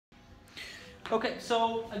Okay,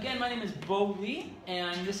 so again, my name is Bo Lee,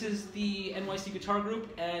 and this is the NYC Guitar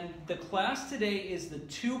Group, and the class today is the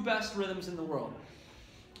 2 best rhythms in the world.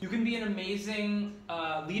 You can be an amazing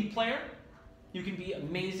lead player, you can be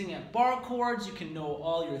amazing at bar chords, you can know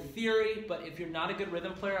all your theory, but if you're not a good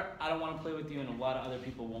rhythm player, I don't want to play with you, and a lot of other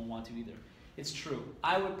people won't want to either. It's true.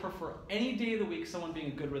 I would prefer any day of the week someone being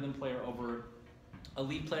a good rhythm player over a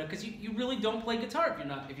lead player, because you really don't play guitar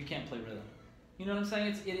if you can't play rhythm. You know what I'm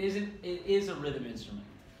saying? It is a rhythm instrument.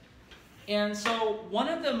 And so one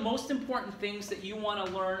of the most important things that you want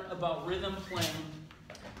to learn about rhythm playing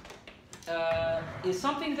is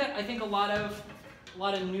something that I think a lot of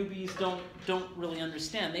newbies don't really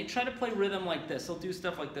understand. They try to play rhythm like this. They'll do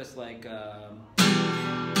stuff like this, like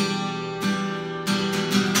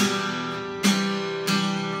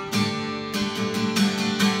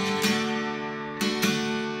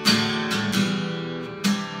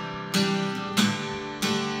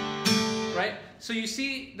so you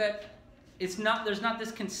see that there's not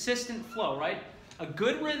this consistent flow, right? A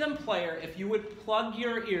good rhythm player, if you would plug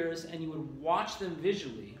your ears and you would watch them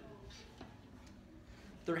visually,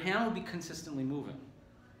 their hand would be consistently moving.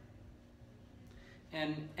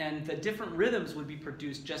 And the different rhythms would be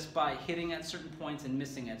produced just by hitting at certain points and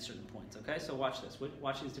missing at certain points, okay? So watch this.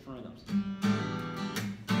 Watch these different rhythms.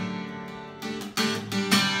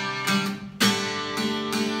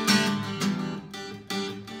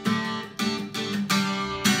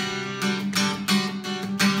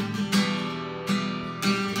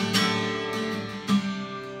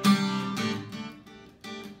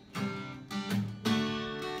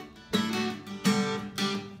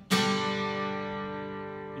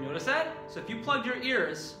 So if you plugged your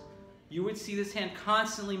ears, you would see this hand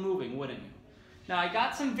constantly moving, wouldn't you? Now I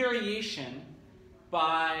got some variation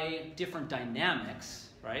by different dynamics,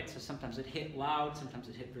 right? So sometimes it hit loud, sometimes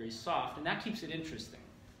it hit very soft, and that keeps it interesting.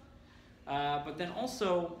 But then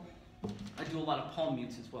also, I do a lot of palm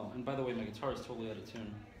mutes as well. And by the way, my guitar is totally out of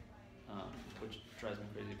tune, which drives me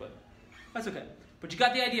crazy, but that's okay. But you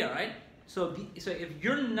got the idea, right? So if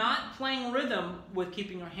you're not playing rhythm with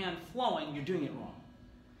keeping your hand flowing, you're doing it wrong.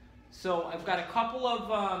 So I've got a couple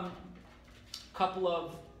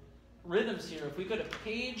of rhythms here. If we go to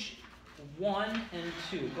page 1 and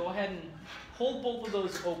 2, go ahead and hold both of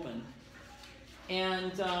those open.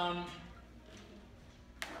 And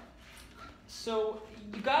so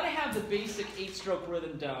you got to have the basic 8-stroke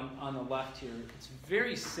rhythm down on the left here. It's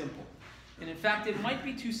very simple, and in fact, it might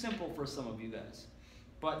be too simple for some of you guys.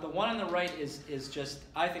 But the one on the right is just,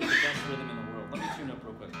 I think, the best rhythm in the world. Let me tune up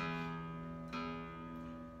real quick.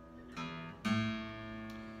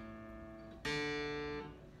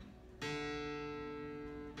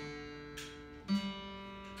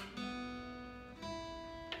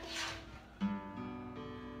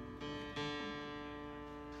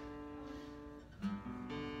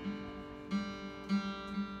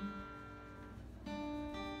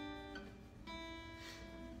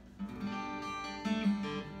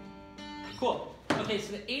 Cool. Okay,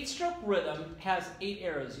 so the 8-stroke rhythm has 8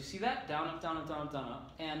 arrows. You see that? Down, up, down, up, down, up, down,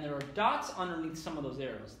 up. And there are dots underneath some of those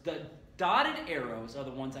arrows. The dotted arrows are the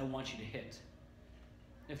ones I want you to hit.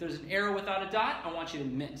 If there's an arrow without a dot, I want you to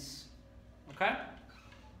miss. Okay?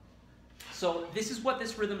 So this is what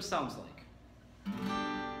this rhythm sounds like.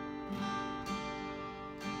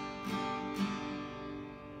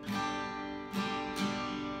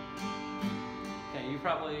 Okay, you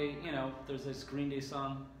probably, there's this Green Day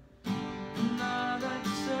song.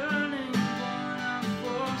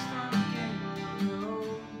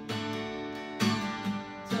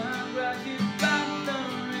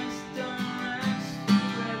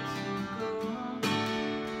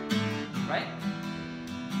 Right?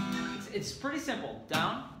 It's pretty simple.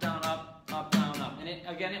 Down, down, up, up, down, up. And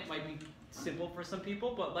again, it might be simple for some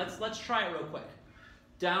people, but let's try it real quick.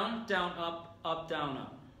 Down, down, up, down,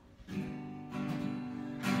 up.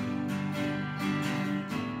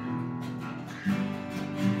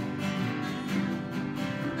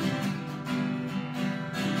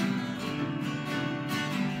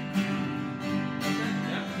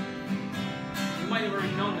 Might have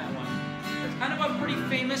already known that one. It's kind of a pretty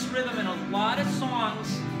famous rhythm, and a lot of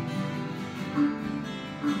songs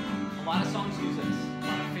use this. A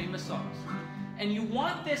lot of famous songs. And you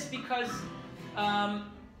want this because a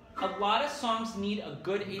lot of songs need a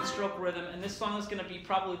good 8-stroke rhythm, and this song is going to be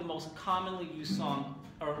probably the most commonly used song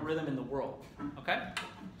or rhythm in the world. Okay?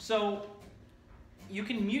 So you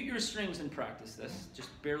can mute your strings and practice this. Just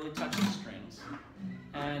barely touch the strings.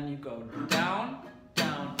 And you go down,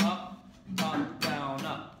 down, up, up, down,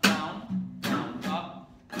 up, down, down, up,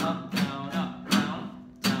 up, down, up, down,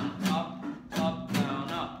 down, up, up, down,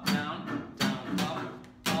 up, down, down, up,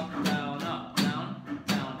 up, down, up, down.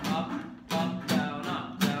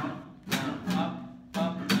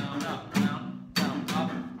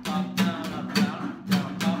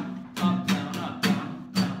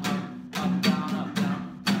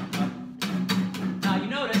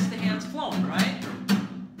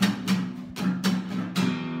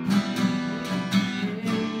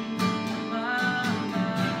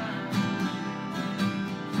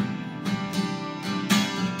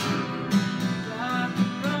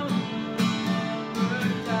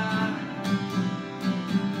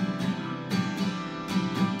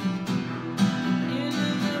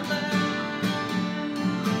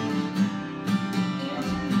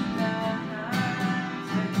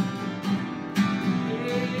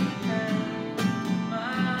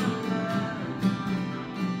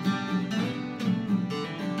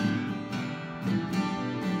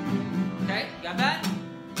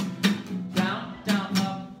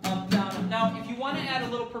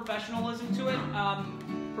 professionalism to it.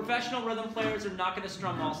 Professional rhythm players are not going to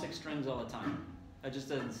strum all 6 strings all the time. That just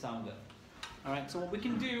doesn't sound good. All right, so what we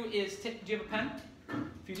can do is, do you have a pen?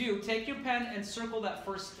 If you do, take your pen and circle that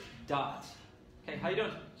first dot. Okay, how you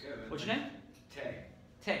doing? Good. What's your name? Tay.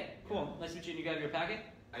 Tay. Cool. Nice to meet you. You got your packet?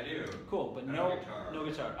 I do. Cool, but No guitar. no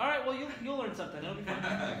guitar. All right, well you'll learn something. It'll be fun.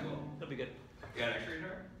 Cool. It'll be good. You got an extra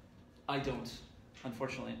guitar? I don't,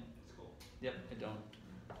 unfortunately. That's cool. Yep, I don't.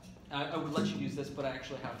 I would let you use this, but I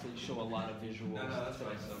actually have to show a lot of visuals. No, that's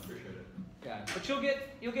today, fine. I appreciate it. Yeah, but you'll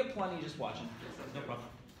get plenty just watching. Yes, that's No good. problem.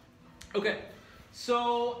 Okay,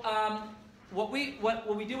 so what we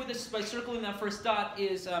do with this by circling that first dot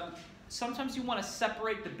is sometimes you want to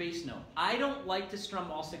separate the bass note. I don't like to strum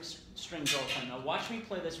all 6 strings all the time. Now watch me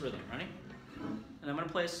play this rhythm. Ready? And I'm going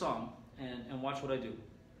to play a song and watch what I do.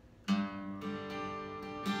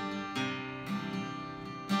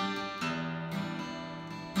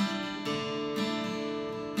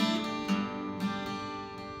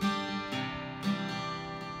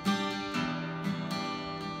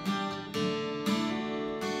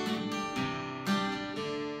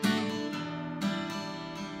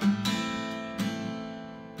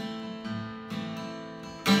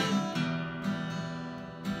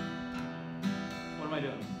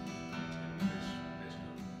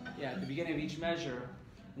 Yeah, at the beginning of each measure,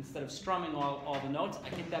 instead of strumming all the notes, I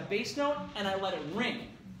hit that bass note and I let it ring.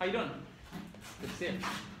 How you doing? Good to see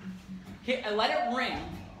you. I let it ring,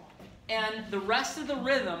 and the rest of the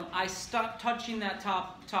rhythm, I stop touching that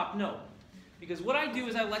top note. Because what I do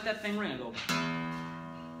is I let that thing ring. I go,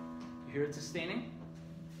 you hear it sustaining?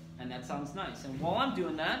 And that sounds nice. And while I'm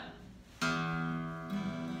doing that,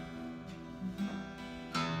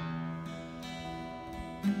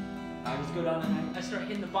 I just go down and I start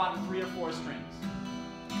hitting the bottom 3 or 4 strings.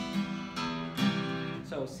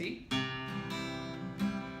 So, see?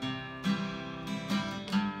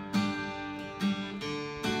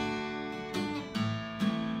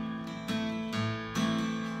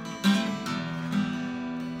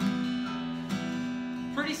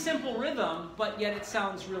 Pretty simple rhythm, but yet it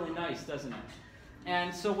sounds really nice, doesn't it?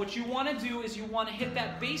 And so what you want to do is you want to hit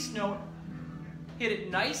that bass note, hit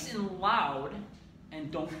it nice and loud, and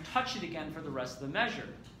don't touch it again for the rest of the measure.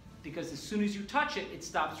 Because as soon as you touch it, it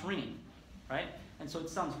stops ringing, right? And so it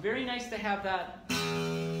sounds very nice to have that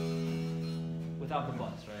without the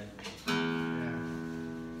buzz, right?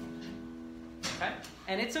 Okay?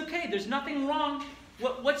 And it's okay, there's nothing wrong.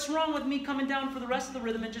 What's wrong with me coming down for the rest of the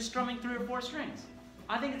rhythm and just strumming 3 or 4 strings?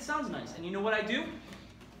 I think it sounds nice. And you know what I do?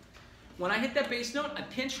 When I hit that bass note, I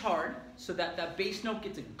pinch hard so that that bass note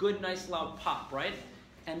gets a good, nice, loud pop, right?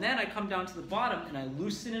 And then I come down to the bottom and I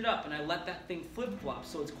loosen it up and I let that thing flip-flop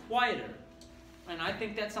so it's quieter. And I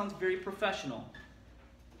think that sounds very professional.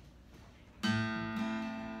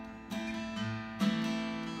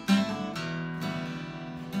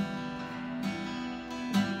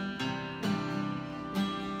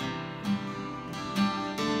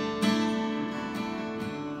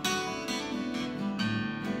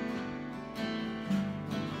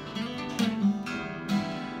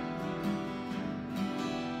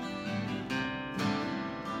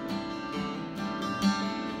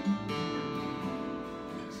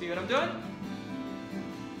 See what I'm doing?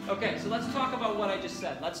 Okay, so let's talk about what I just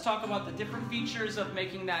said. Let's talk about the different features of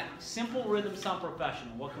making that simple rhythm sound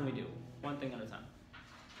professional. What can we do? One thing at a time.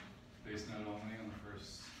 Bass note only on the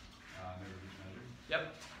first note of each measure.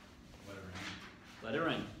 Yep. Let it ring. Let it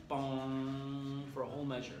ring. Bong for a whole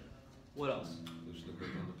measure. What else? Loosen the grip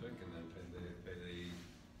on the pick and then play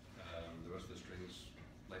the rest of the strings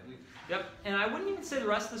lightly. Yep, and I wouldn't even say the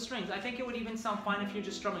rest of the strings. I think it would even sound fine if you're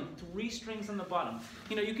just strumming 3 strings on the bottom.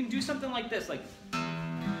 You know, you can do something like this, like,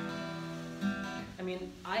 I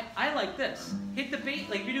mean, I like this. Hit the bass,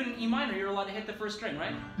 like if you're doing an E minor, you're allowed to hit the first string,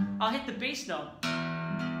 right? I'll hit the bass note.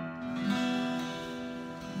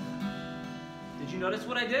 Did you notice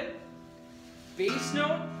what I did? Bass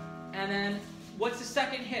note, and then what's the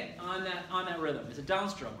second hit on that rhythm? It's a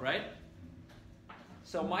downstroke, right?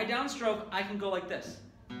 So my downstroke, I can go like this.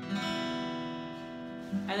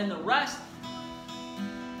 And then the rest,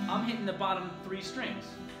 I'm hitting the bottom 3 strings.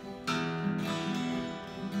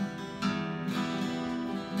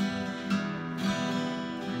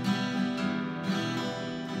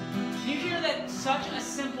 You hear that such a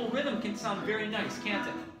simple rhythm can sound very nice, can't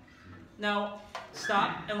it? Now,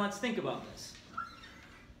 stop and let's think about this.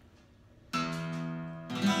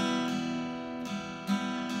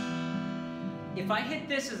 If I hit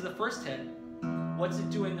this as the first hit, what's it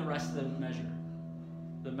doing the rest of the measure?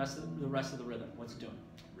 The rest of the rhythm, what's it doing?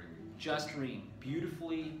 Ringing. Just ringing.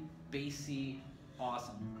 Beautifully, bassy,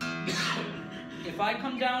 awesome. If I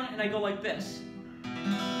come down and I go like this,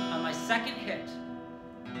 on my second hit.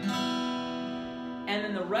 And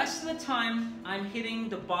then the rest of the time, I'm hitting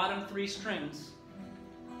the bottom 3 strings.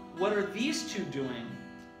 What are these two doing?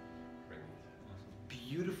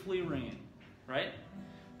 Beautifully ringing, right?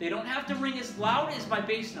 They don't have to ring as loud as my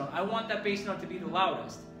bass note. I want that bass note to be the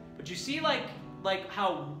loudest. But you see like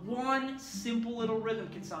how one simple little rhythm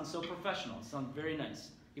can sound so professional. It sounds very nice,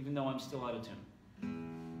 even though I'm still out of tune.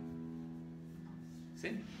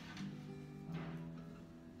 See?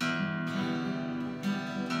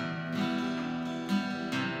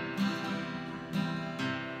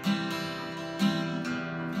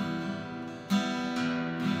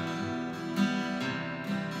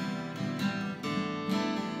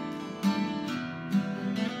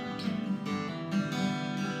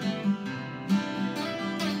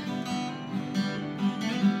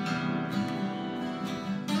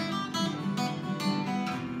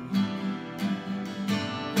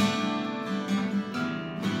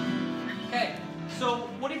 So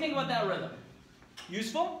what do you think about that rhythm?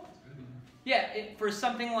 Useful? Yeah, for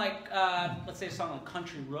something like, let's say a song like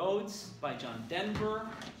Country Roads by John Denver,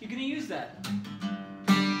 you're going to use that.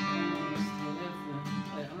 Wait,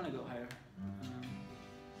 I'm going to go higher.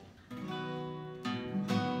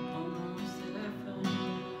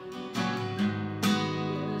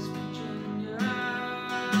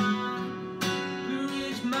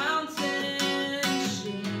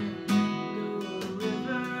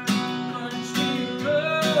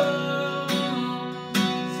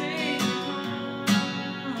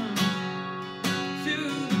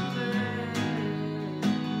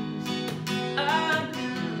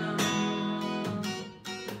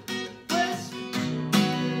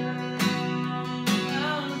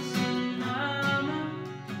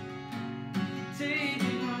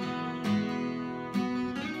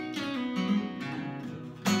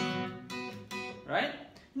 Right?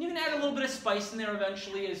 And you can add a little bit of spice in there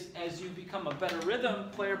eventually as you become a better rhythm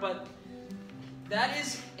player, but that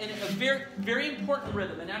is a very, very important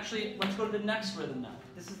rhythm. And actually, let's go to the next rhythm now.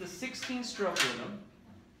 This is the 16-stroke rhythm,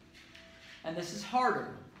 and this is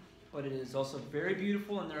harder, but it is also very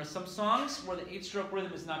beautiful, and there are some songs where the 8-stroke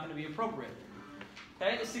rhythm is not going to be appropriate.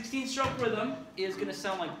 Okay, the 16-stroke rhythm is going to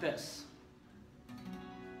sound like this.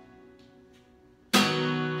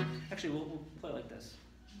 Actually, we'll play like this.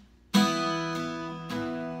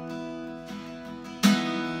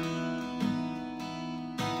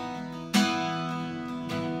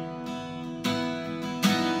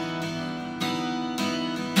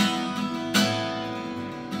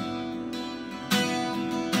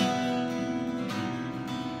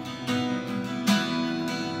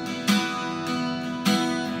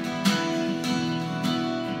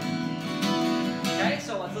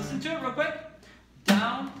 Listen to it real quick.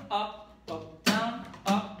 Down, up, down, up, down,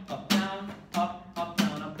 up, down, up, down,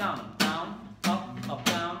 down, up, down, up,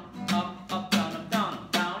 down, up, down, down,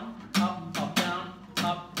 up, down, up,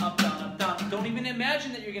 down, up, down. Don't even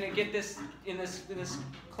imagine that you're going to get this in this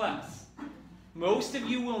class. Most of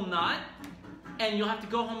you will not, and you'll have to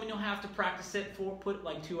go home and you'll have to practice it put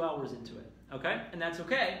like 2 hours into it. Okay? And that's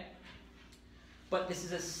okay. But this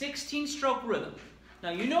is a 16-stroke rhythm. Now,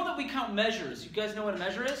 you know that we count measures. You guys know what a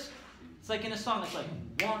measure is? It's like in a song, it's like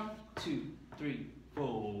 1, 2, 3, 4,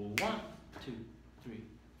 1, 2, 3,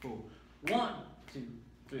 4, 1, 2,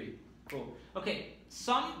 3, 4. Okay,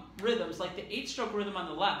 some rhythms, like the 8-stroke rhythm on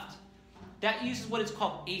the left, that uses what is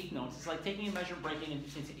called eighth notes. It's like taking a measure and breaking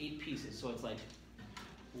it into 8 pieces. So it's like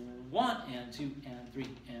 1 and 2 and 3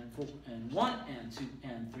 and 4 and 1 and 2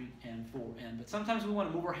 and 3 and 4 and. But sometimes we want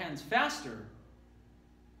to move our hands faster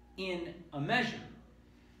in a measure.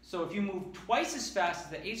 So if you move twice as fast as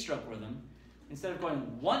the 8-stroke rhythm, instead of going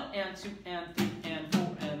 1 and 2 and 3 and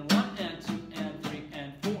 4 and 1 and 2 and 3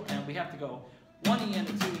 and 4, and we have to go 1 E and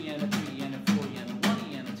a 2 E and a 3 E and a 4 E and a 1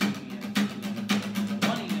 E and a 2 E and a 3 E and a 4 and a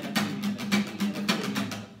 1 E and a 2 E and a 3 E and a 4 E and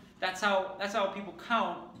a. That's how people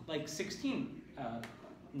count like 16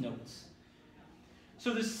 notes.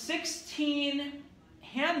 So there's 16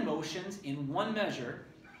 hand motions in one measure.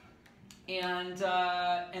 And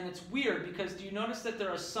it's weird because do you notice that there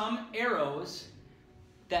are some arrows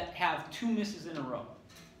that have 2 misses in a row?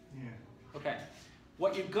 Yeah. Okay.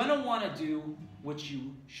 What you're going to want to do, which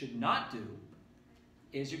you should not do,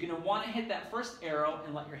 is you're going to want to hit that first arrow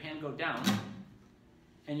and let your hand go down.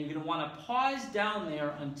 And you're going to want to pause down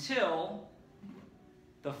there until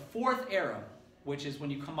the 4th arrow, which is when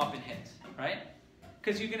you come up and hit, right?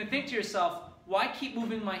 Because you're going to think to yourself, why keep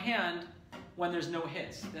moving my hand when there's no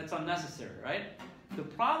hits? That's unnecessary, right? The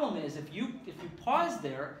problem is if you pause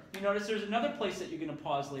there, you notice there's another place that you're going to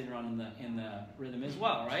pause later on in the rhythm as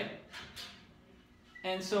well, right?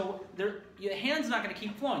 And so your hand's not going to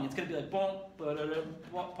keep flowing. It's going to be like boom,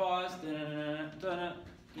 pause,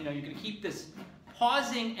 you know, you're going to keep this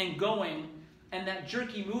pausing and going, and that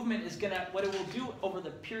jerky movement is going to, what it will do over the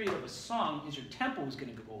period of a song is your tempo is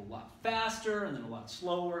going to go a lot faster and then a lot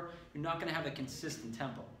slower. You're not going to have a consistent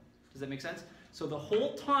tempo. Does that make sense? So the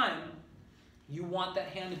whole time, you want that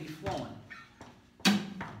hand to be flowing.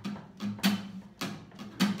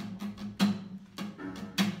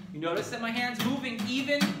 You notice that my hand's moving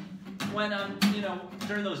even when I'm, you know,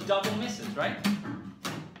 during those double misses, right?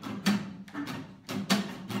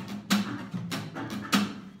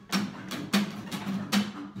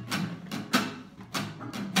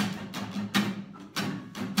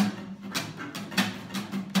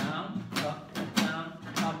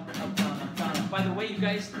 By the way, you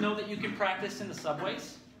guys know that you can practice in the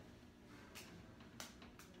subways?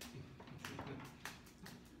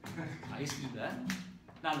 I used to do that.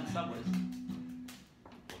 Not in the subways.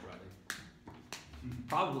 While driving.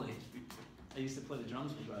 Probably. I used to play the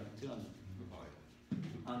drums while driving too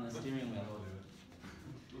on the steering wheel.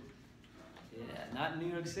 Yeah, not in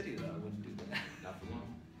New York City though. I wouldn't do that. Not for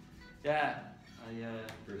long. Yeah,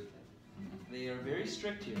 First. they are very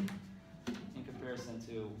strict here in comparison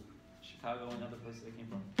to Chicago and other places I came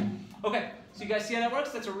from. Okay, so you guys see how that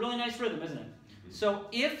works? That's a really nice rhythm, isn't it? So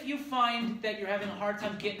if you find that you're having a hard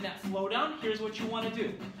time getting that flow down, here's what you want to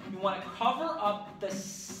do. You want to cover up the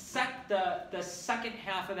second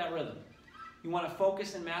half of that rhythm. You want to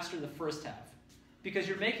focus and master the first half. Because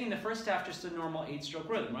you're making the first half just a normal 8-stroke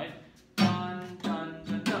rhythm, right? Dun, dun,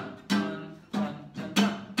 dun, dun, dun, dun, dun,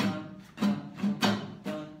 dun, dun, dun, dun,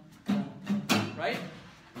 dun, dun, right?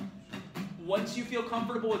 Once you feel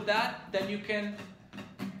comfortable with that, then you can,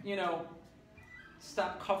 you know,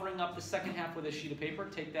 stop covering up the second half with a sheet of paper,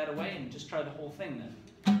 take that away, and just try the whole thing then.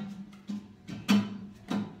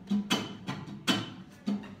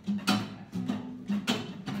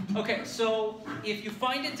 Okay, so if you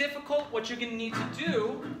find it difficult, what you're going to need to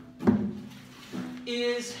do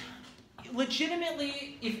is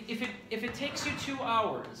legitimately, if it takes you 2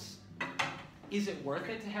 hours, is it worth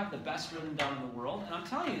it to have the best rhythm down in the world? And I'm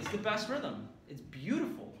telling you, it's the best rhythm. It's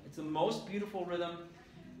beautiful. It's the most beautiful rhythm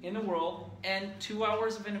in the world, and 2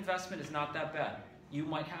 hours of an investment is not that bad. You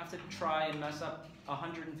might have to try and mess up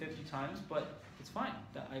 150 times, but it's fine.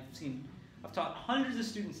 I've taught hundreds of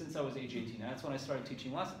students since I was age 18. That's when I started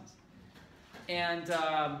teaching lessons. And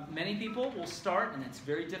many people will start, and it's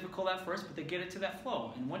very difficult at first, but they get it to that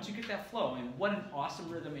flow. And once you get that flow, and what an awesome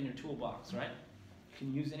rhythm in your toolbox, right? You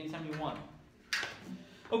can use anytime you want.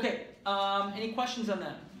 Okay, any questions on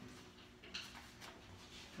that?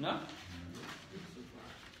 No?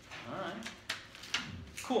 All right.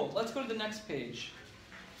 Cool. Let's go to the next page.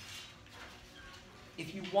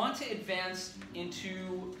 If you want to advance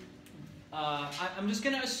into, I'm just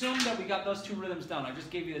going to assume that we got those 2 rhythms down. I just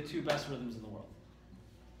gave you the 2 best rhythms in the world.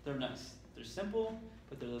 They're nice. They're simple,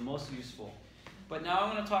 but they're the most useful. But now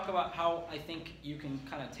I'm going to talk about how I think you can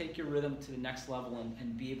kind of take your rhythm to the next level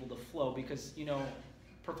and be able to flow. Because, you know,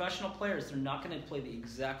 professional players, they're not going to play the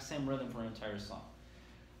exact same rhythm for an entire song.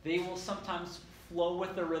 They will sometimes flow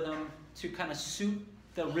with the rhythm to kind of suit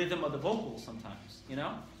the rhythm of the vocals sometimes, you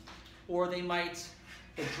know? Or they might,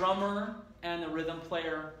 the drummer and the rhythm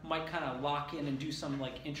player might kind of lock in and do some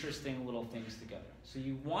like interesting little things together. So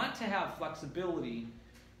you want to have flexibility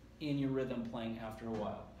in your rhythm playing after a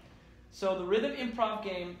while. So the rhythm improv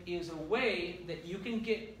game is a way that you can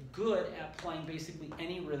get good at playing basically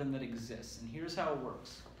any rhythm that exists. And here's how it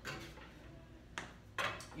works.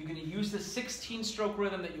 You're going to use the 16-stroke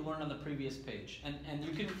rhythm that you learned on the previous page. And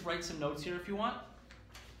you can write some notes here if you want.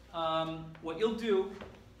 What you'll do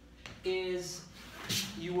is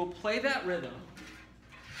you will play that rhythm.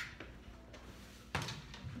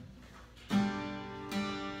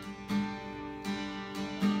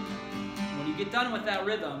 When you get done with that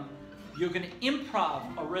rhythm, you're going to improv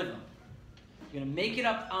a rhythm. You're going to make it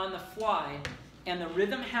up on the fly, and the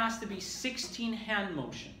rhythm has to be 16 hand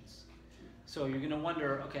motions. So you're going to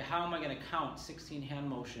wonder, okay, how am I going to count 16 hand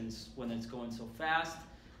motions when it's going so fast?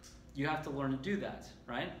 You have to learn to do that,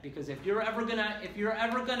 right? Because if you're ever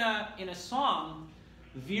gonna in a song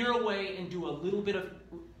veer away and do a little bit of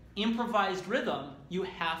improvised rhythm, you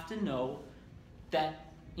have to know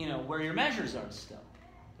that, you know, where your measures are still.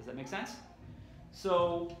 Does that make sense?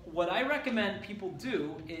 So what I recommend people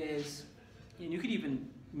do is, and you could even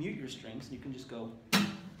mute your strings, and you can just go.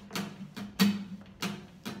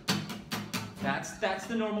 That's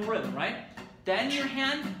the normal rhythm, right? Then your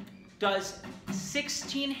hand does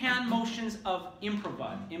 16 hand motions of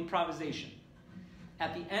improvisation.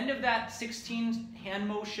 At the end of that 16 hand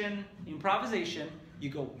motion improvisation, you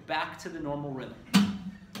go back to the normal rhythm.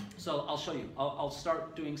 So I'll show you. I'll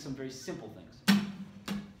start doing some very simple things.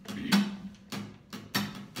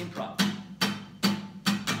 Improv.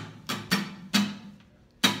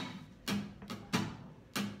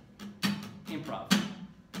 Improv.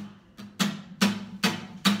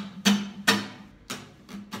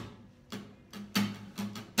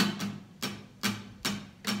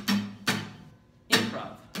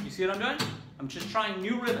 Improv. You see what I'm doing? I'm just trying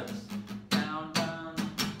new rhythms. Down, down.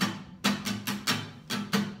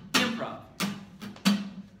 Improv.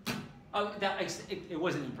 Oh, it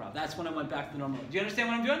wasn't improv. That's when I went back to the normal. Do you understand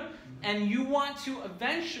what I'm doing? And you want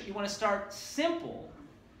to start simple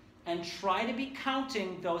and try to be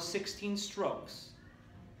counting those 16 strokes.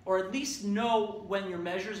 Or at least know when your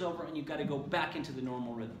measure's over and you've got to go back into the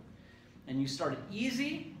normal rhythm. And you start it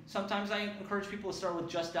easy. Sometimes I encourage people to start with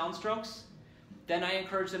just downstrokes. Then I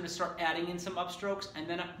encourage them to start adding in some upstrokes, and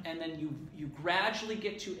then you gradually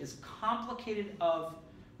get to as complicated of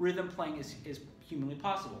rhythm playing as humanly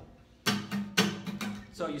possible.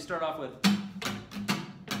 So you start off with.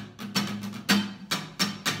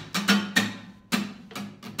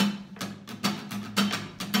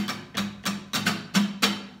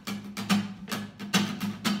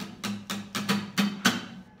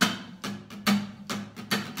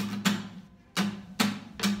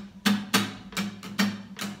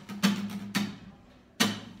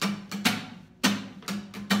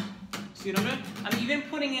 See what I'm doing? I'm even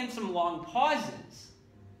putting in some long pauses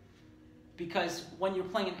because when you're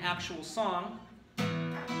playing an actual song,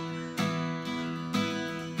 I'm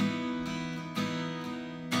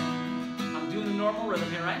doing the normal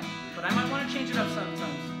rhythm here, right? But I might want to change it up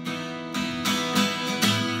sometimes.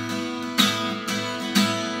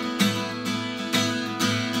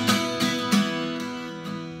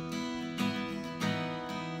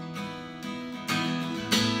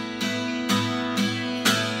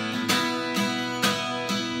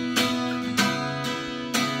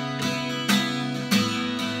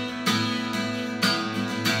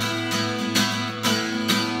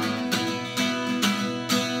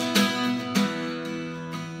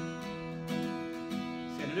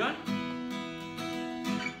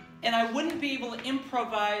 And I wouldn't be able to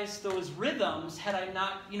improvise those rhythms had I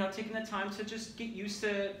not, taken the time to just get used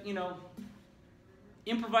to,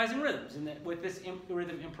 improvising rhythms with this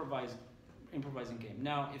rhythm improvising game.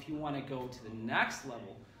 Now, if you want to go to the next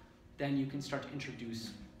level, then you can start to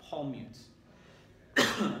introduce palm mutes.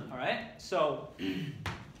 All right. So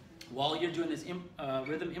while you're doing this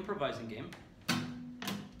rhythm improvising game.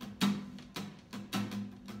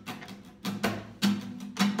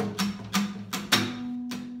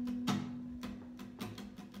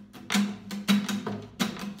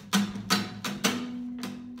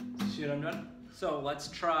 See what I'm doing? So let's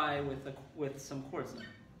try with some chords now.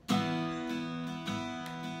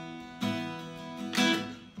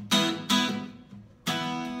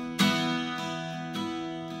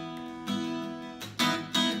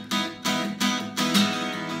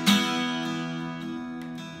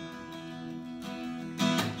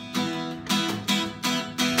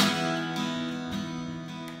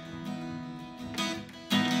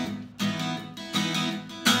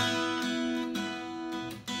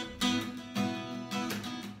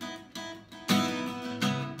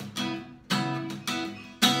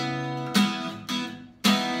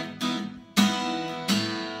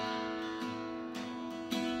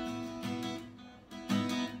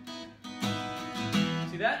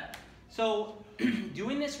 That? So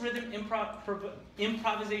doing this rhythm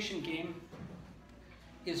improvisation game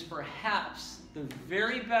is perhaps the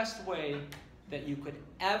very best way that you could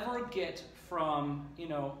ever get from,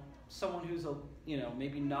 someone who's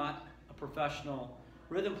maybe not a professional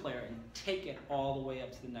rhythm player and take it all the way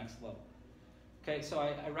up to the next level. Okay, so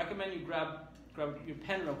I recommend you grab your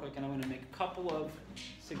pen real quick, and I'm going to make a couple of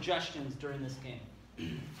suggestions during this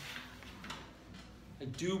game. I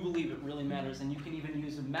do believe it really matters, and you can even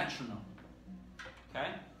use a metronome. Okay?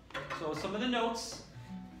 So some of the notes,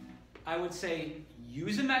 I would say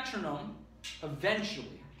use a metronome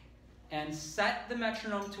eventually, and set the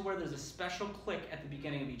metronome to where there's a special click at the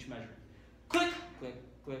beginning of each measure. Click, click,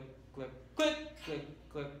 click, click, click, click,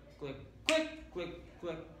 click, click, click, click,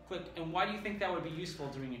 click, click. And why do you think that would be useful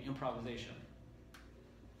during an improvisation?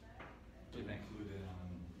 What do you think? Include it on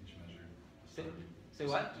each measure. Say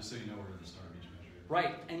what? Just so you know where to start each measure.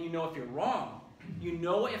 Right, and you know if you're wrong. You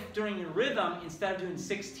know if during your rhythm, instead of doing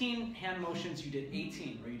 16 hand motions, you did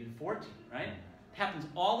 18 or you did 14, right? It happens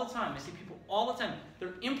all the time. I see people all the time.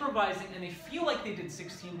 They're improvising and they feel like they did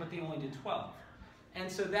 16, but they only did 12. And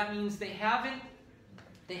so that means they haven't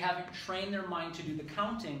trained their mind to do the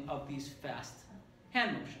counting of these fast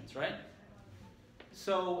hand motions, right?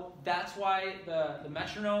 So that's why the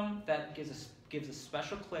metronome that gives a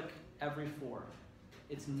special click every 4.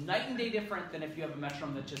 It's night and day different than if you have a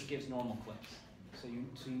metronome that just gives normal clicks. So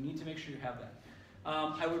you need to make sure you have that.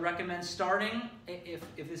 I would recommend starting,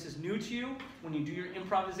 if this is new to you, when you do your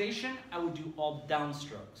improvisation, I would do all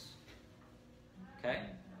downstrokes. Okay?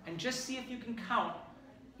 And just see if you can count,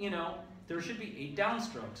 there should be 8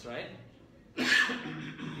 downstrokes, right?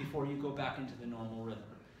 Before you go back into the normal rhythm.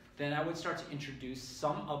 Then I would start to introduce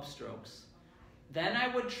some upstrokes. Then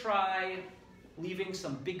I would try leaving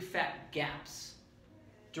some big fat gaps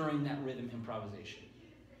during that rhythm improvisation.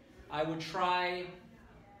 I would try,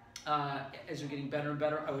 as you're getting better and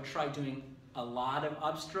better, I would try doing a lot of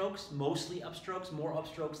upstrokes, mostly upstrokes, more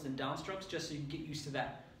upstrokes than downstrokes, just so you can get used to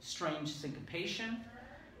that strange syncopation.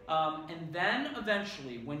 And then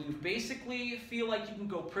eventually, when you basically feel like you can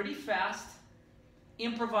go pretty fast,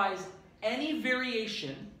 improvise any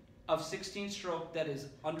variation of 16th stroke that is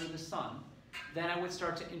under the sun, then I would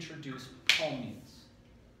start to introduce palm mutes.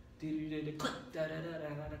 Click, da da da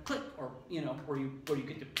da da click, or where you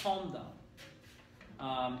get the palm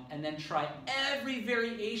down. And then try every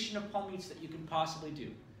variation of palm mutes that you can possibly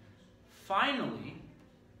do. Finally,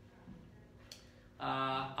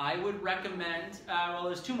 I would recommend,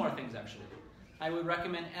 there's 2 more things actually. I would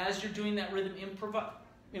recommend, as you're doing that rhythm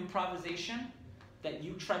improvisation, that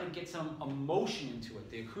you try to get some emotion into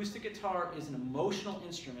it. The acoustic guitar is an emotional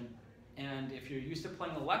instrument, and if you're used to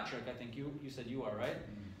playing electric, I think you said you are, right?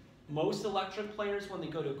 Mm-hmm. Most electric players, when they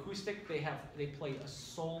go to acoustic, they play a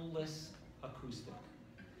soulless acoustic,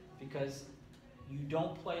 because you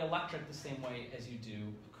don't play electric the same way as you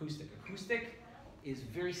do acoustic. Acoustic is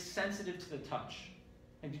very sensitive to the touch.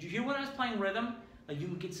 And did you hear when I was playing rhythm? Like, you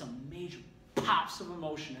can get some major pops of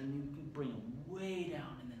emotion, and you can bring them way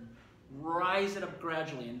down, and then rise it up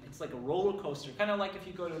gradually. And it's like a roller coaster, kind of like if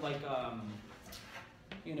you go to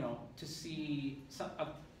to see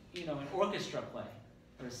an orchestra play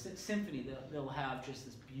or a symphony. They'll have just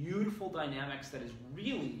this beautiful dynamics that is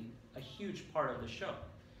really a huge part of the show.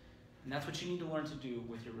 And that's what you need to learn to do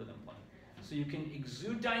with your rhythm playing. So you can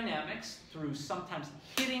exude dynamics through sometimes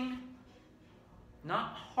hitting,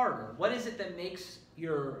 not harder. What is it that makes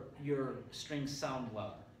your strings sound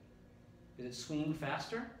louder? Is it swinging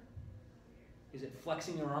faster? Is it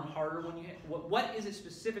flexing your arm harder when you hit? What is it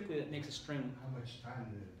specifically that makes a string? How much time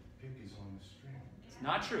the pick is on the string? It's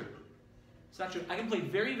not true. It's not true. I can play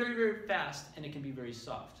very, very, very fast, and it can be very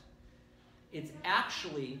soft. It's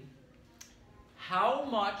actually how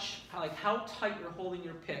tight you're holding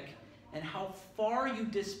your pick, and how far you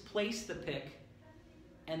displace the pick,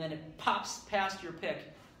 and then it pops past your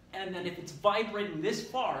pick, and then if it's vibrating this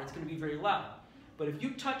far, it's going to be very loud. But if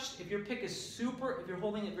your pick is if you're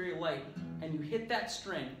holding it very light, and you hit that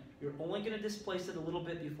string, you're only going to displace it a little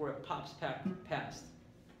bit before it pops past.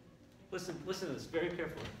 Listen to this very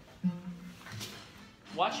carefully.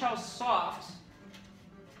 Watch how soft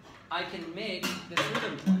I can make this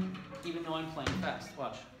rhythm play, even though I'm playing fast.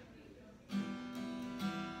 Watch.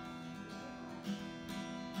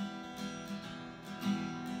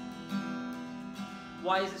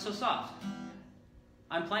 Why is it so soft?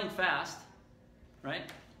 I'm playing fast,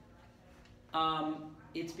 right?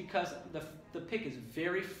 It's because the pick is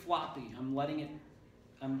very floppy. I'm holding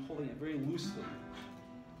it very loosely.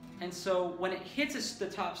 And so when it hits the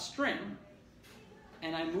top string,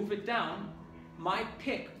 and I move it down, my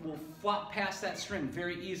pick will flop past that string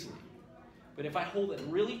very easily. But if I hold it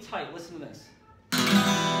really tight, listen to this.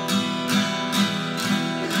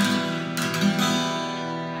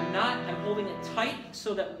 I'm holding it tight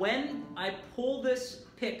so that when I pull this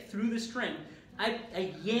pick through the string,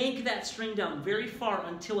 I yank that string down very far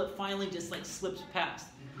until it finally just like slips past.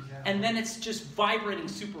 And then it's just vibrating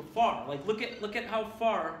super far. Like look at how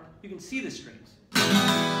far you can see the strings.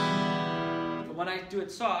 But when I do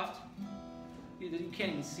it soft, you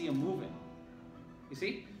can't even see them moving. You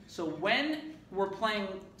see? So when we're playing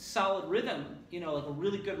solid rhythm, like a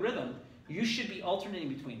really good rhythm, you should be alternating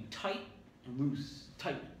between tight and loose,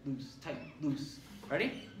 tight, loose, tight, loose.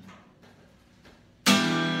 Ready?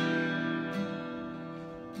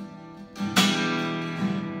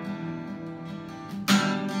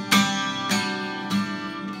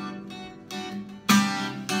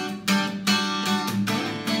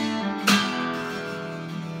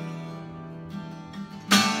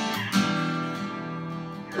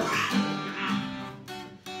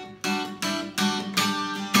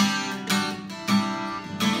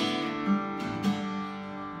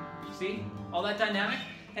 All that dynamic,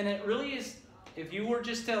 and it really is, if you were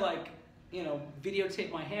just to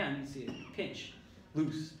videotape my hand, you'd see it pinch,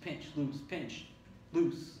 loose, pinch,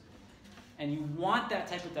 loose, and you want that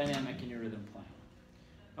type of dynamic in your rhythm playing.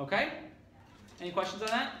 Okay? Any questions on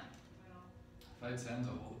that? If I tend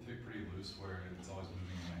to hold the pick pretty loose where it's always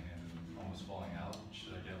moving in my hand and almost falling out,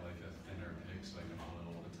 should I get like a thinner pick so I can hold it a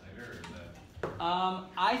little bit tighter, or is that?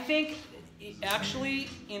 I think, actually,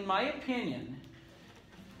 in my opinion,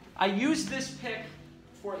 I used this pick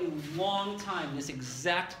for a long time, this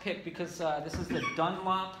exact pick, because this is the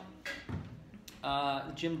Dunlop,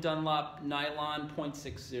 Jim Dunlop nylon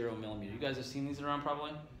 .60 millimeter. You guys have seen these around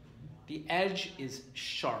probably? The edge is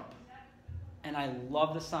sharp, and I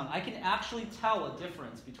love the sound. I can actually tell a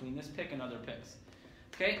difference between this pick and other picks.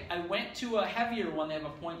 Okay, I went to a heavier one. They have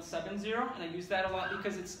a .70, and I use that a lot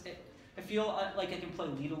because I feel like I can play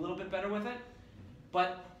lead a little bit better with it,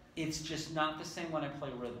 but it's just not the same when I play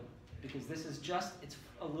rhythm, because this is just, it's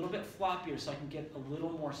a little bit floppier, so I can get a little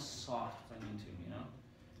more soft if I need to, you know?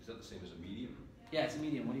 Is that the same as a medium? Yeah, it's a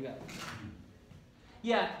medium. What do you got?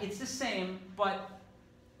 Yeah, it's the same, but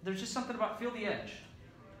there's just something about, feel the edge.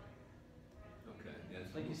 Okay. Yeah,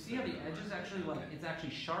 it's Like you see how the edge is actually, like, it's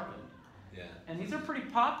actually sharpened. Yeah. And these are pretty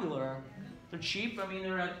popular. They're cheap. I mean,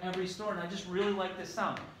 they're at every store, and I just really like this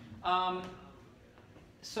sound.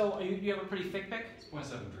 So do you have a pretty thick pick? It's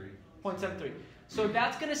 .73. .73. So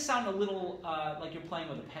that's going to sound a little like you're playing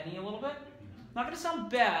with a penny a little bit. Not going to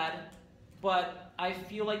sound bad, but I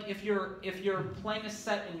feel like if you're playing a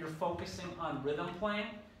set and you're focusing on rhythm playing,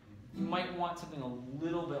 you might want something a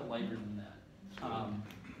little bit lighter than that.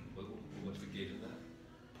 What's the gauge of that?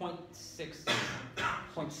 .60.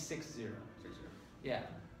 .60. Yeah.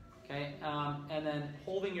 Okay. And then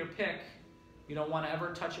holding your pick, you don't want to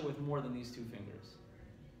ever touch it with more than these two fingers.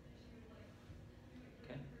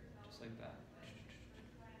 Okay. Just like that.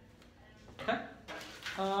 Okay.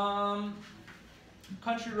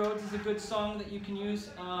 Country Roads is a good song that you can use.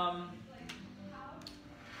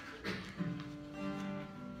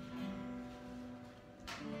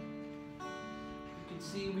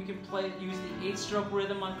 See, we can use the 8-stroke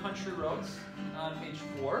rhythm on Country Roads on page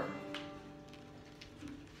 4.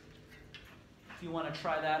 If you want to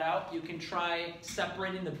try that out, you can try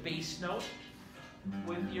separating the bass note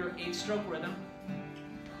with your 8-stroke rhythm.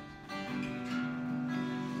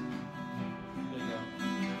 There you go.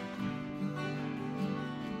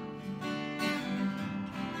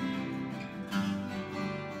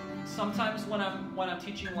 Sometimes when I'm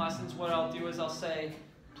teaching lessons, what I'll do is I'll say,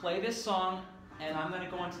 play this song, and I'm going to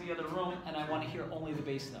go into the other room, and I want to hear only the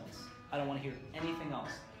bass notes. I don't want to hear anything else.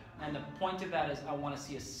 And the point of that is I want to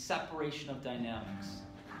see a separation of dynamics.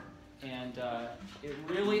 And it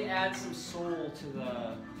really adds some soul to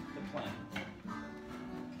the playing.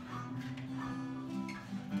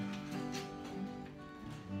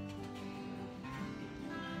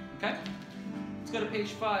 Okay? Let's go to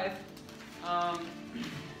page 5.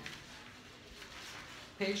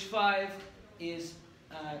 Page 5 is...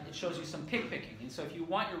 it shows you some pick picking. And so if you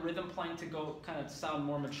want your rhythm playing to go kind of sound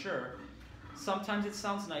more mature, sometimes it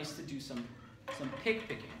sounds nice to do some pick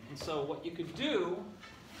picking. And so what you could do,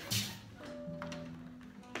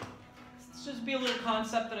 let's just be a little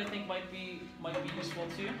concept that I think might be useful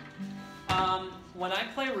to you. When I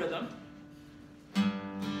play rhythm,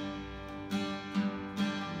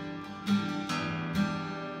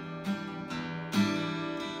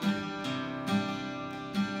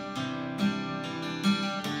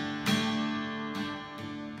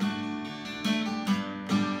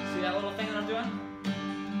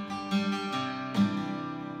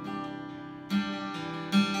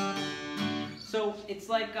 it's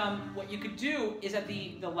like what you could do is at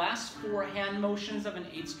the last 4 hand motions of an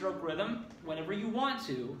 8-stroke rhythm, whenever you want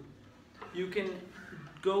to, you can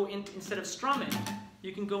go in, instead of strumming,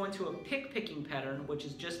 you can go into a pick-picking pattern, which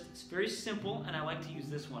is just, it's very simple, and I like to use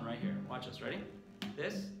this one right here. Watch this, ready?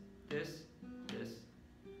 This, this, this,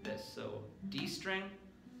 this. So D string,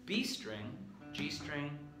 B string, G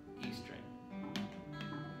string, E string.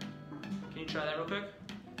 Can you try that real quick?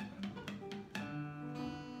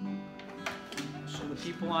 Show the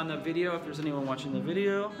people on the video, if there's anyone watching the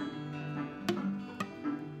video.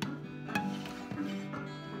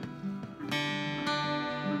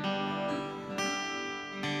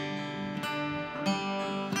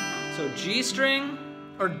 So G string,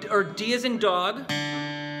 or D as in dog,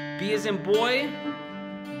 B as in boy,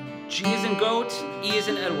 G as in goat, E as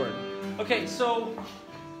in Edward. Okay, so,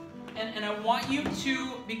 and I want you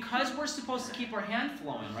to, because we're supposed to keep our hand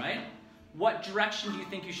flowing, right? What direction do you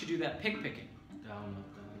think you should do that pick picking?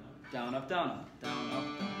 Down, up, down, up. Down, up, down, up. Down, up,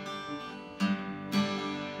 down,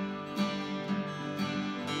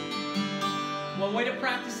 up. One way to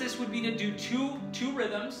practice this would be to do two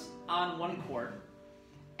rhythms on one chord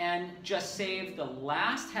and just save the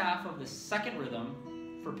last half of the second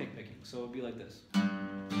rhythm for pick picking. So it would be like this.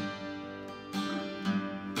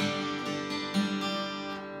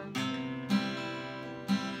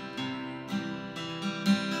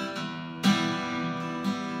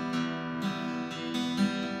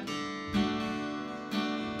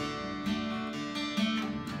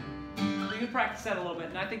 could practice that a little bit,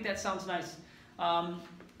 and I think that sounds nice.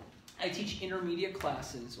 I teach intermediate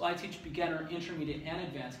classes. Well, I teach beginner, intermediate, and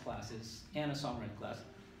advanced classes, and a songwriting class.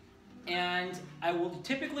 And I will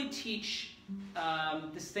typically teach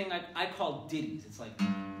this thing I call ditties. It's like...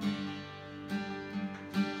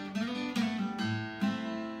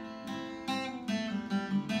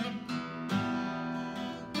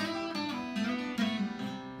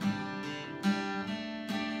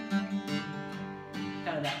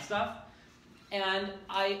 kind of that stuff. And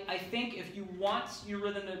I think if you want your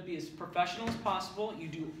rhythm to be as professional as possible, you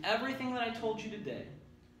do everything that I told you today.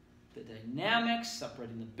 The dynamics,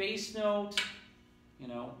 separating the bass note, you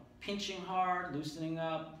know, pinching hard, loosening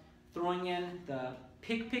up, throwing in the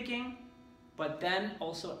picking, but then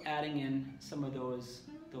also adding in some of those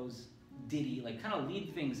ditty, like kind of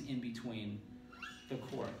lead things in between the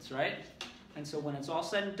chords, right? And so when it's all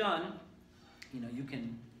said and done, you know, you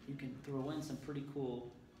can throw in some pretty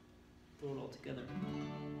cool, throw it all together.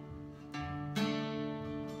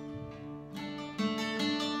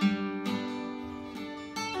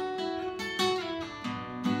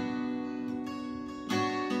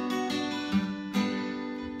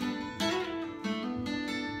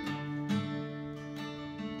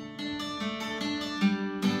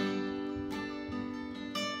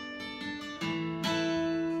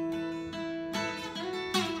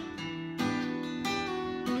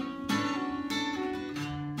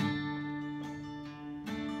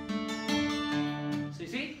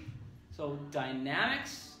 So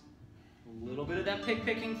dynamics, a little bit of that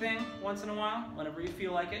picking thing once in a while, whenever you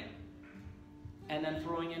feel like it, and then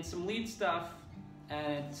throwing in some lead stuff,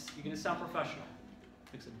 and you're going to sound professional.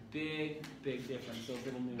 Makes a big, big difference, those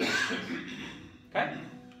little nuances. Okay?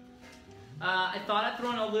 I thought I'd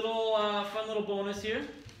throw in a little fun little bonus here.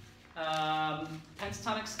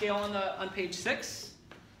 Pentatonic scale on page 6.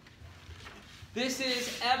 This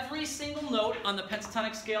is every single note on the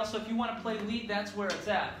pentatonic scale, so if you want to play lead, that's where it's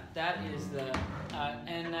at. That is the,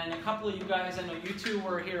 and then a couple of you guys, I know you two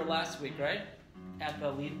were here last week, right? At the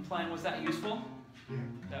lead playing, was that useful? Yeah.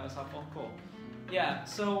 That was helpful? Cool. Yeah,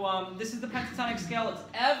 so this is the pentatonic scale. It's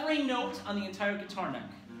every note on the entire guitar neck.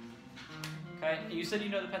 Okay, and you said you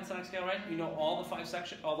know the pentatonic scale, right? You know all the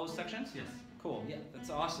all those sections? Yes. Cool, yeah, that's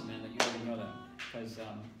awesome, man, that you already know that. Because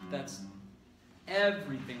that's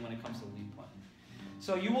everything when it comes to lead playing.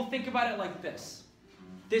 So you will think about it like this.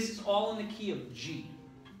 This is all in the key of G.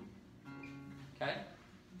 Okay?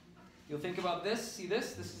 You'll think about this. See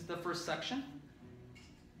this? This is the first section.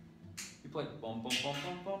 You play bum bum bum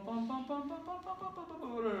bum bum bum bum bum bum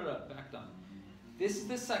bum bum back down. This is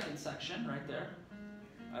the second section right there.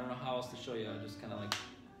 I don't know how else to show you. I just kind of like.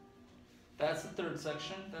 That's the third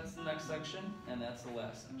section. That's the next section, and that's the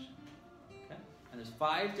last section. Okay? And there's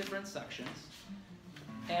 5 different sections,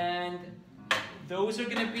 and those are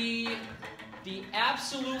going to be the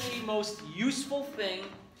absolutely most useful thing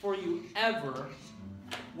for you ever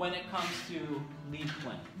when it comes to lead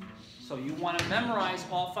playing. So you want to memorize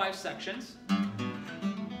all 5 sections.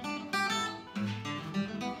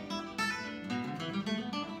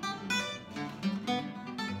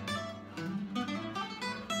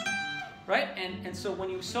 Right? And so when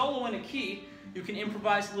you solo in a key, you can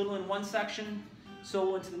improvise a little in one section,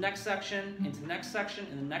 solo into the next section, into the next section,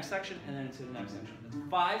 and the next section, and then into the next section. That's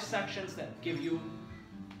 5 sections that give you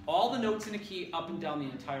all the notes in a key up and down the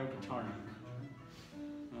entire guitar neck.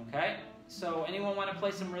 Okay? So anyone want to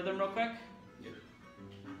play some rhythm real quick? Yeah.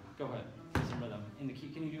 Go ahead. Play some rhythm. In the key,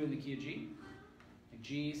 can you do it in the key of G? Like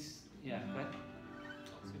G's, yeah, go ahead.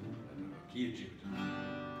 Key of G.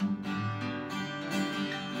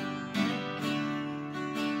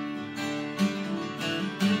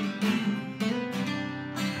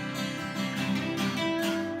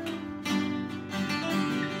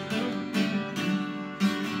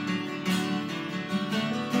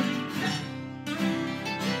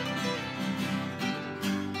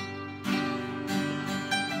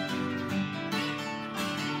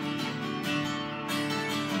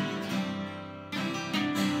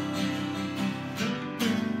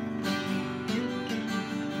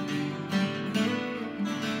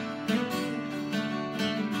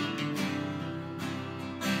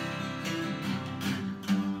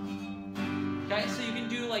 Okay, so you can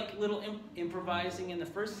do like little improvising in the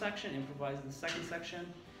first section, improvise in the second section.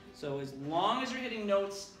 So as long as you're hitting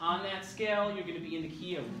notes on that scale, you're going to be in the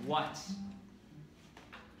key of what?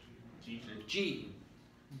 G. G.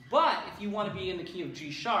 But if you want to be in the key of G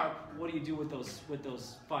sharp, what do you do with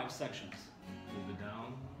those 5 sections? Move it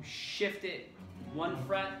down. You shift it 1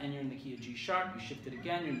 fret and you're in the key of G sharp. You shift it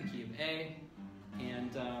again, you're in the key of A.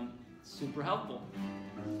 And super helpful.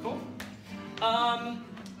 Cool.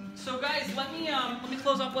 So guys, let me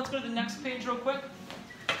close off. Let's go to the next page real quick.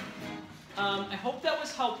 I hope that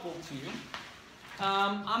was helpful to you.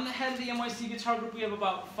 I'm the head of the NYC Guitar Group. We have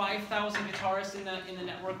about 5,000 guitarists in the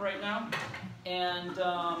network right now, and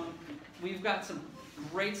we've got some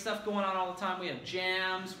great stuff going on all the time. We have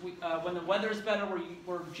jams. When the weather's better,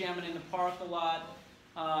 we're jamming in the park a lot.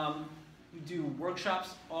 We do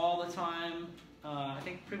workshops all the time. I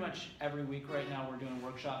think pretty much every week right now we're doing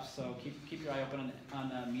workshops, so keep your eye open on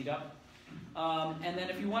the meetup. And then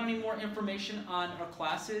if you want any more information on our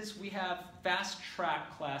classes, we have fast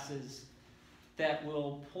track classes that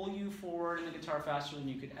will pull you forward in the guitar faster than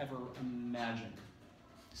you could ever imagine.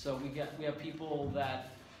 So we have people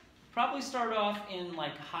that probably start off in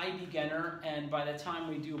like high beginner, and by the time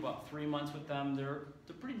we do about 3 months with them, they're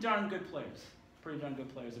pretty darn good players. Pretty darn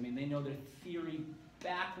good players. I mean, they know their theory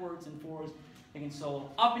backwards and forwards. They can solo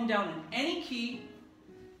up and down in any key,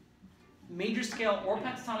 major scale or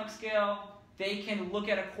pentatonic scale. They can look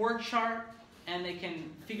at a chord chart and they can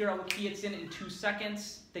figure out what key it's in 2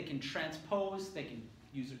 seconds. They can transpose, they can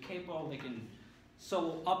use their capo, they can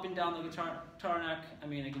solo up and down the guitar neck. I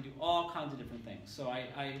mean, they can do all kinds of different things. So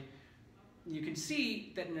you can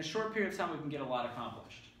see that in a short period of time we can get a lot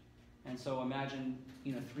accomplished. And so imagine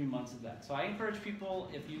 3 months of that. So I encourage people,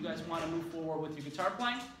 if you guys want to move forward with your guitar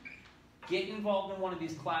playing, get involved in one of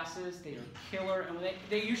these classes. They are killer, and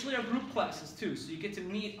they usually are group classes too, so you get to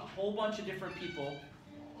meet a whole bunch of different people.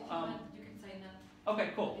 You can sign up.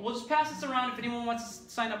 Okay, cool. We'll just pass this around. If anyone wants to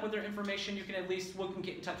sign up with their information, we can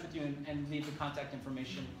get in touch with you and leave the contact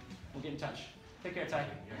information. We'll get in touch. Take care, Ty.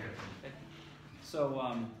 So,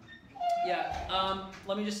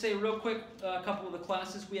 let me just say real quick a couple of the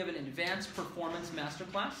classes. We have an advanced performance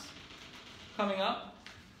masterclass coming up.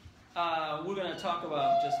 We're going to talk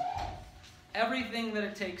about just everything that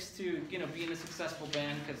it takes to be in a successful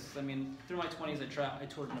band, because I mean through my 20s I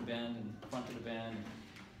toured in a band and fronted a band and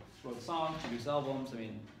wrote songs, produced albums, I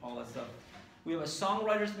mean all that stuff. We have a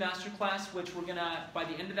songwriters masterclass, which we're gonna, by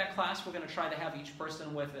the end of that class, we're gonna try to have each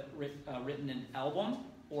person with written an album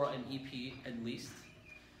or an EP at least.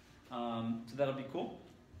 So that'll be cool.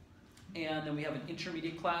 And then we have an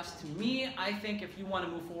intermediate class. To me, I think if you want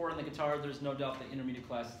to move forward in the guitar, there's no doubt the intermediate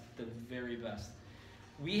class is the very best.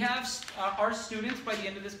 We have our students by the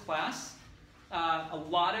end of this class, a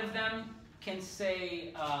lot of them can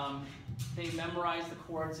say, they memorize the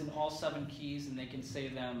chords in all 7 keys and they can say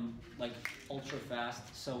them like ultra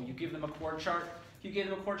fast. So you give them a chord chart. If you gave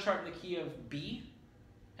them a chord chart in the key of B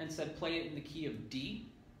and said play it in the key of D,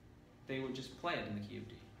 they would just play it in the key of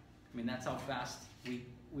D. I mean, that's how fast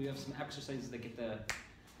we have some exercises that get the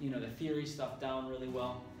theory stuff down really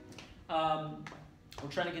well. We're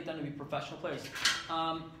trying to get them to be professional players.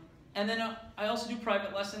 And then I also do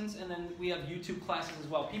private lessons, and then we have YouTube classes as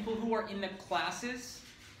well. People who are in the classes,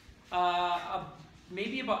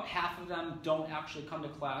 maybe about half of them don't actually come to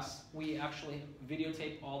class. We actually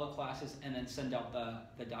videotape all the classes and then send out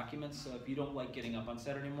the documents. So if you don't like getting up on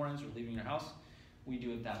Saturday mornings or leaving your house, we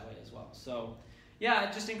do it that way as well. So yeah,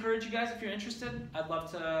 I just encourage you guys, if you're interested, I'd love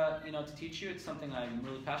to to teach you. It's something I'm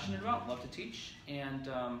really passionate about, love to teach, and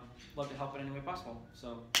love to help in any way possible.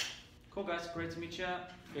 So cool, guys, great to meet you.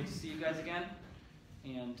 Great to see you guys again.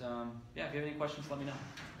 And yeah, if you have any questions, let me know.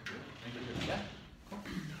 Thank you. Yeah, cool.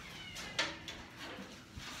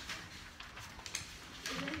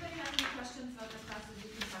 If anybody has any questions about this classes, you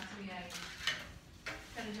can talk to me. I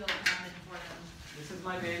kind of do a little comment for them. This is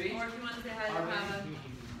my baby. Or if you want to say hi to Our Pava, baby.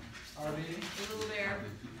 Our baby. the little bear.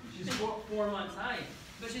 She's 4 months. Hi.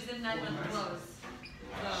 But she's in 9-month clothes.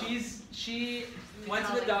 So. She went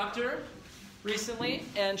to the doctor recently,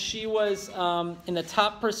 and she was in the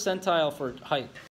top percentile for height.